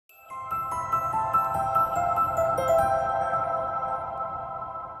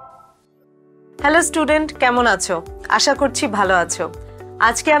Hello student, কেমন আছো? আশা করছি ভালো আছো।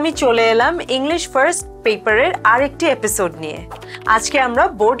 আজকে আমি চলে এলাম ইংলিশ ফার্স্ট পেপারের আরেকটি এপিসোড নিয়ে। আজকে আমরা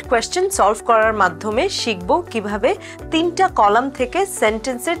বোর্ড কোয়েশ্চেন সলভ করার মাধ্যমে শিখব কিভাবে তিনটা কলাম থেকে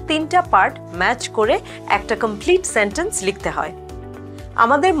সেন্টেন্সের তিনটা পার্ট ম্যাচ করে একটা কমপ্লিট সেন্টেন্স লিখতে হয়।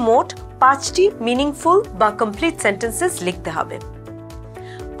 আমাদের মোট 5টি মিনিংফুল বা কমপ্লিট সেন্টেন্সেস লিখতে হবে।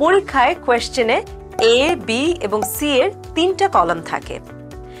 পরীক্ষায় কোয়েশ্চেনে এ, বি এবং সি এর তিনটা কলাম থাকে।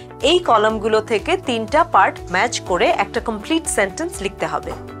 এই কলামগুলো থেকে তিনটা পার্ট ম্যাচ করে একটা কমপ্লিট সেন্টেন্স লিখতে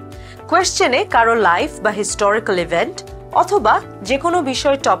হবে। কোয়েশ্চেনে কারো লাইফ বা হিস্টোরিক্যাল ইভেন্ট অথবা যে কোনো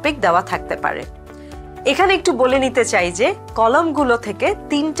বিষয় টপিক দেওয়া থাকতে পারে। এখানে একটু বলে নিতে চাই যে কলামগুলো থেকে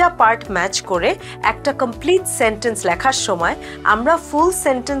তিনটা পার্ট ম্যাচ করে একটা কমপ্লিট সেন্টেন্স লেখার সময় আমরা ফুল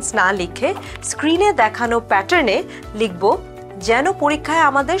সেন্টেন্স না লিখে স্ক্রিনে দেখানো প্যাটার্নে লিখব, যেন পরীক্ষায়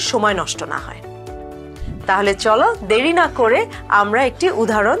আমাদের সময় নষ্ট না হয়। তাহলে চলো দেরি না করে আমরা একটি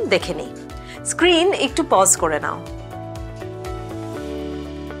উদাহরণ দেখে নিই। স্ক্রিন একটু পজ করে নাও।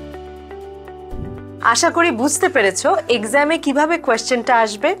 আশা করি বুঝতে পেরেছো এক্সামে কিভাবে কোয়েশ্চেনটা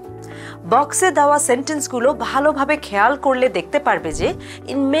আসবে। বক্সে দেওয়া সেন্টেন্সগুলো ভালোভাবে খেয়াল করলে দেখতে পারবে যে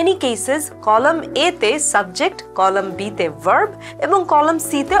ইন মেনি কেসেস কলাম এ তে সাবজেক্ট, কলাম বি তে ভার্ব এবং কলাম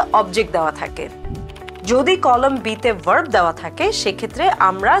সি তে অবজেক্ট দেওয়া থাকে। যদি কলাম বি তে ভার্ব দেওয়া থাকে সেক্ষেত্রে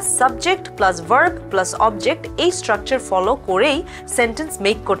আমরা subject plus verb plus object এই স্ট্রাকচার ফলো করেই সেন্টেন্স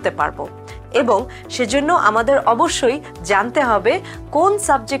মেক করতে পারবো, এবং সেজন্য আমাদের অবশ্যই জানতে হবে কোন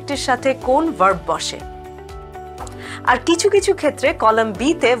সাবজেক্টের সাথে কোন ভার্ব বসে। আর কিছু কিছু ক্ষেত্রে কলাম বি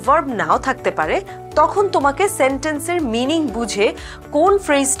তে ভার্ব নাও থাকতে পারে, তখন তোমাকে সেন্টেন্সের মিনিং বুঝে কোন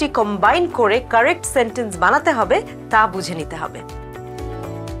ফ্রেজটি কম্বাইন করে কারেক্ট সেন্টেন্স বানাতে হবে তা বুঝে নিতে হবে।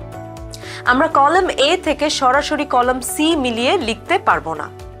 আমরা কলাম এ থেকে সরাসরি কলাম সি মিলিয়ে লিখতে পারবো না।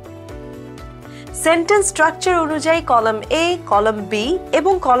 সেন্টেন্স স্ট্রাকচার অনুযায়ী কলাম এ, কলাম বি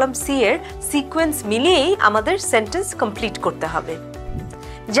এবং কলাম সি এর সিকোয়েন্স মিলিয়েই আমাদের সেন্টেন্স কমপ্লিট করতে হবে।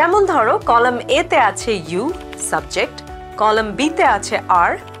 যেমন ধরো কলাম এ তে আছে ইউ সাবজেক্ট, কলাম বি তে আছে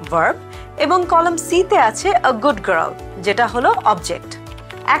আর ভার্ব এবং কলাম সি তে আছে আ গুড গার্ল যেটা হলো অবজেক্ট।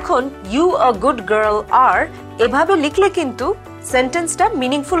 এখন ইউ আ গুড গার্ল আর এভাবে লিখলে কিন্তু সেন্টেন্সটা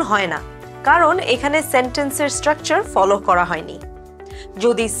মিনিংফুল হয় না, কারণ এখানে সেন্টেন্সের স্ট্রাকচার ফলো করা হয়নি।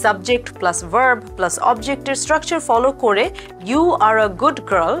 যদি সাবজেক্ট প্লাস ভার্ব প্লাস অবজেক্টের স্ট্রাকচার ফলো করে you R a good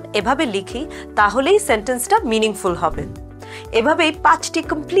girl এভাবে লিখি, তাহলেই সেন্টেন্সটা মিনিংফুল হবে। এভাবেই 5টি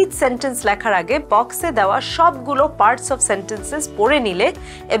কমপ্লিট সেন্টেন্স লেখার আগে বক্সে দেওয়া সবগুলো পার্টস অফ সেন্টেন্সেস পড়ে নিলে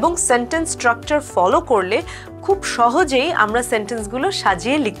এবং সেন্টেন্স স্ট্রাকচার ফলো করলে খুব সহজেই আমরা সেন্টেন্সগুলো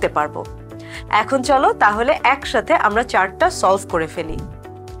সাজিয়ে লিখতে পারবো। এখন চলো তাহলে একসাথে আমরা 4টা সলভ করে ফেলি।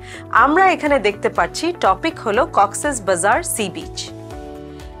 আমরা এখানে দেখতে পাচ্ছি টপিক হলো কক্সেস বাজার সি বিচ।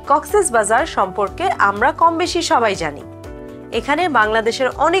 কক্সেস বাজার সম্পর্কে আমরা কম বেশি সবাই জানি। এখানে বাংলাদেশের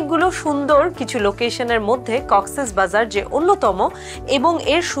অনেকগুলো সুন্দর কিছু লোকেশনের মধ্যে কক্সেস বাজার যে অন্যতম এবং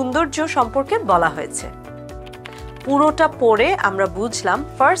এর সৌন্দর্য সম্পর্কে বলা হয়েছে। পুরোটা পড়ে আমরা বুঝলাম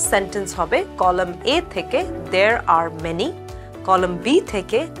ফার্স্ট সেন্টেন্স হবে কলাম এ থেকে দেয়ার আর মেনি, কলাম বি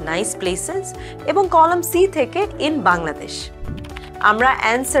থেকে নাইস প্লেসেস এবং কলাম সি থেকে ইন বাংলাদেশ। আমরা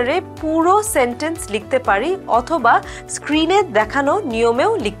অ্যান্সারে পুরো সেন্টেন্স লিখতে পারি অথবা স্ক্রিনে দেখানো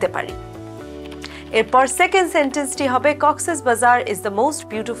নিয়মেও লিখতে পারি। এরপর সেকেন্ড সেন্টেন্সটি হবে কক্সেস বাজার is the most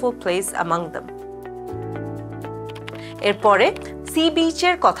beautiful place among them. এরপরে সি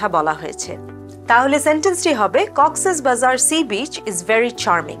বিচের কথা বলা হয়েছে, তাহলে সেন্টেন্সটি হবে কক্সেস বাজার sea beach is very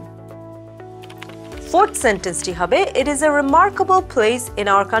charming. Fourth সেন্টেন্সটি হবে it is a remarkable place in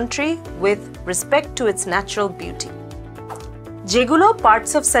our country with respect to its natural beauty. যেগুলো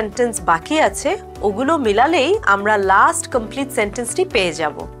পার্টস অফ সেন্টেন্স বাকি আছে ওগুলো মিলালেই আমরা লাস্ট কমপ্লিট সেন্টেন্সটি পেয়ে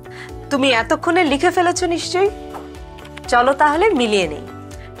যাব। তুমি এতক্ষণে লিখে ফেলেছো নিশ্চয়ই। চলো তাহলে মিলিয়ে নেই।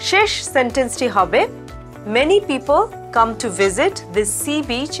 শেষ সেন্টেন্সটি হবে many people come to visit this sea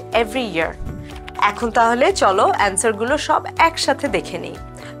beach every year. এখন তাহলে চলো অ্যান্সারগুলো সব একসাথে দেখে নেই।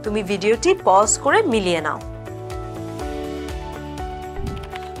 তুমি ভিডিওটি পজ করে মিলিয়ে নাও।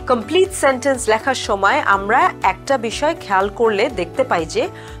 কমপ্লিট সেন্টেন্স লেখার সময় আমরা একটা বিষয় খেয়াল করলে দেখতে পাই যে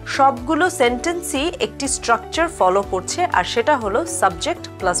সবগুলো সেন্টেন্সই একটি স্ট্রাকচার ফলো করছে, আর সেটা হলো subject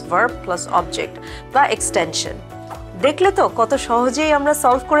plus verb plus object বা এক্সটেনশন। দেখলে তো কত সহজেই আমরা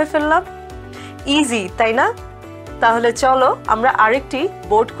সলভ করে ফেললাম। ইজি, তাই না? তাহলে চলো আমরা আরেকটি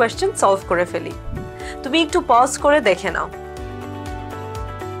বোর্ড কোয়েশ্চেন সলভ করে ফেলি। তুমি একটু পজ করে দেখে নাও।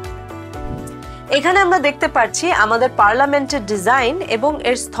 এখানে আমরা দেখতে পাচ্ছি আমাদের পার্লামেন্টের ডিজাইন এবং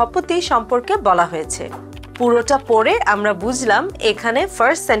এর স্থপতি সম্পর্কে বলা হয়েছে। পুরোটা পড়ে আমরা বুঝলাম এখানে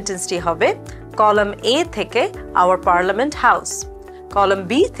ফার্স্ট সেন্টেন্সটি হবে কলাম এ থেকে hour parliament house, column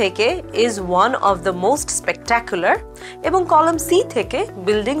B থেকে is one of the most spectacular এবং কলাম সি থেকে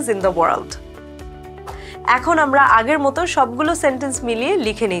বিল্ডিংস ইন দ্য ওয়ার্ল্ড। এখন আমরা আগের মতো সবগুলো সেন্টেন্স মিলিয়ে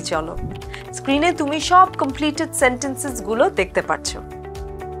লিখে নিই চলো। স্ক্রিনে তুমি সব কমপ্লিটেড সেন্টেন্সেস গুলো দেখতে পাচ্ছ।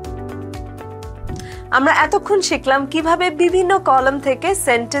 আমরা এতক্ষণ শিখলাম কিভাবে বিভিন্ন কলাম থেকে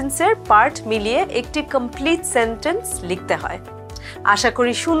সেন্টেন্সের পার্ট মিলিয়ে একটি কমপ্লিট সেন্টেন্স লিখতে হয়। আশা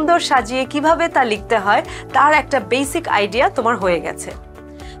করি সুন্দর সাজিয়ে কিভাবে তা লিখতে হয় তার একটা বেসিক আইডিয়া তোমার হয়ে গেছে।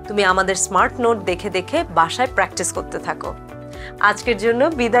 তুমি আমাদের স্মার্ট নোট দেখে দেখে বাসায় প্র্যাকটিস করতে থাকো। আজকের জন্য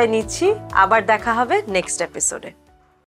বিদায় নিচ্ছি, আবার দেখা হবে নেক্সট এপিসোডে।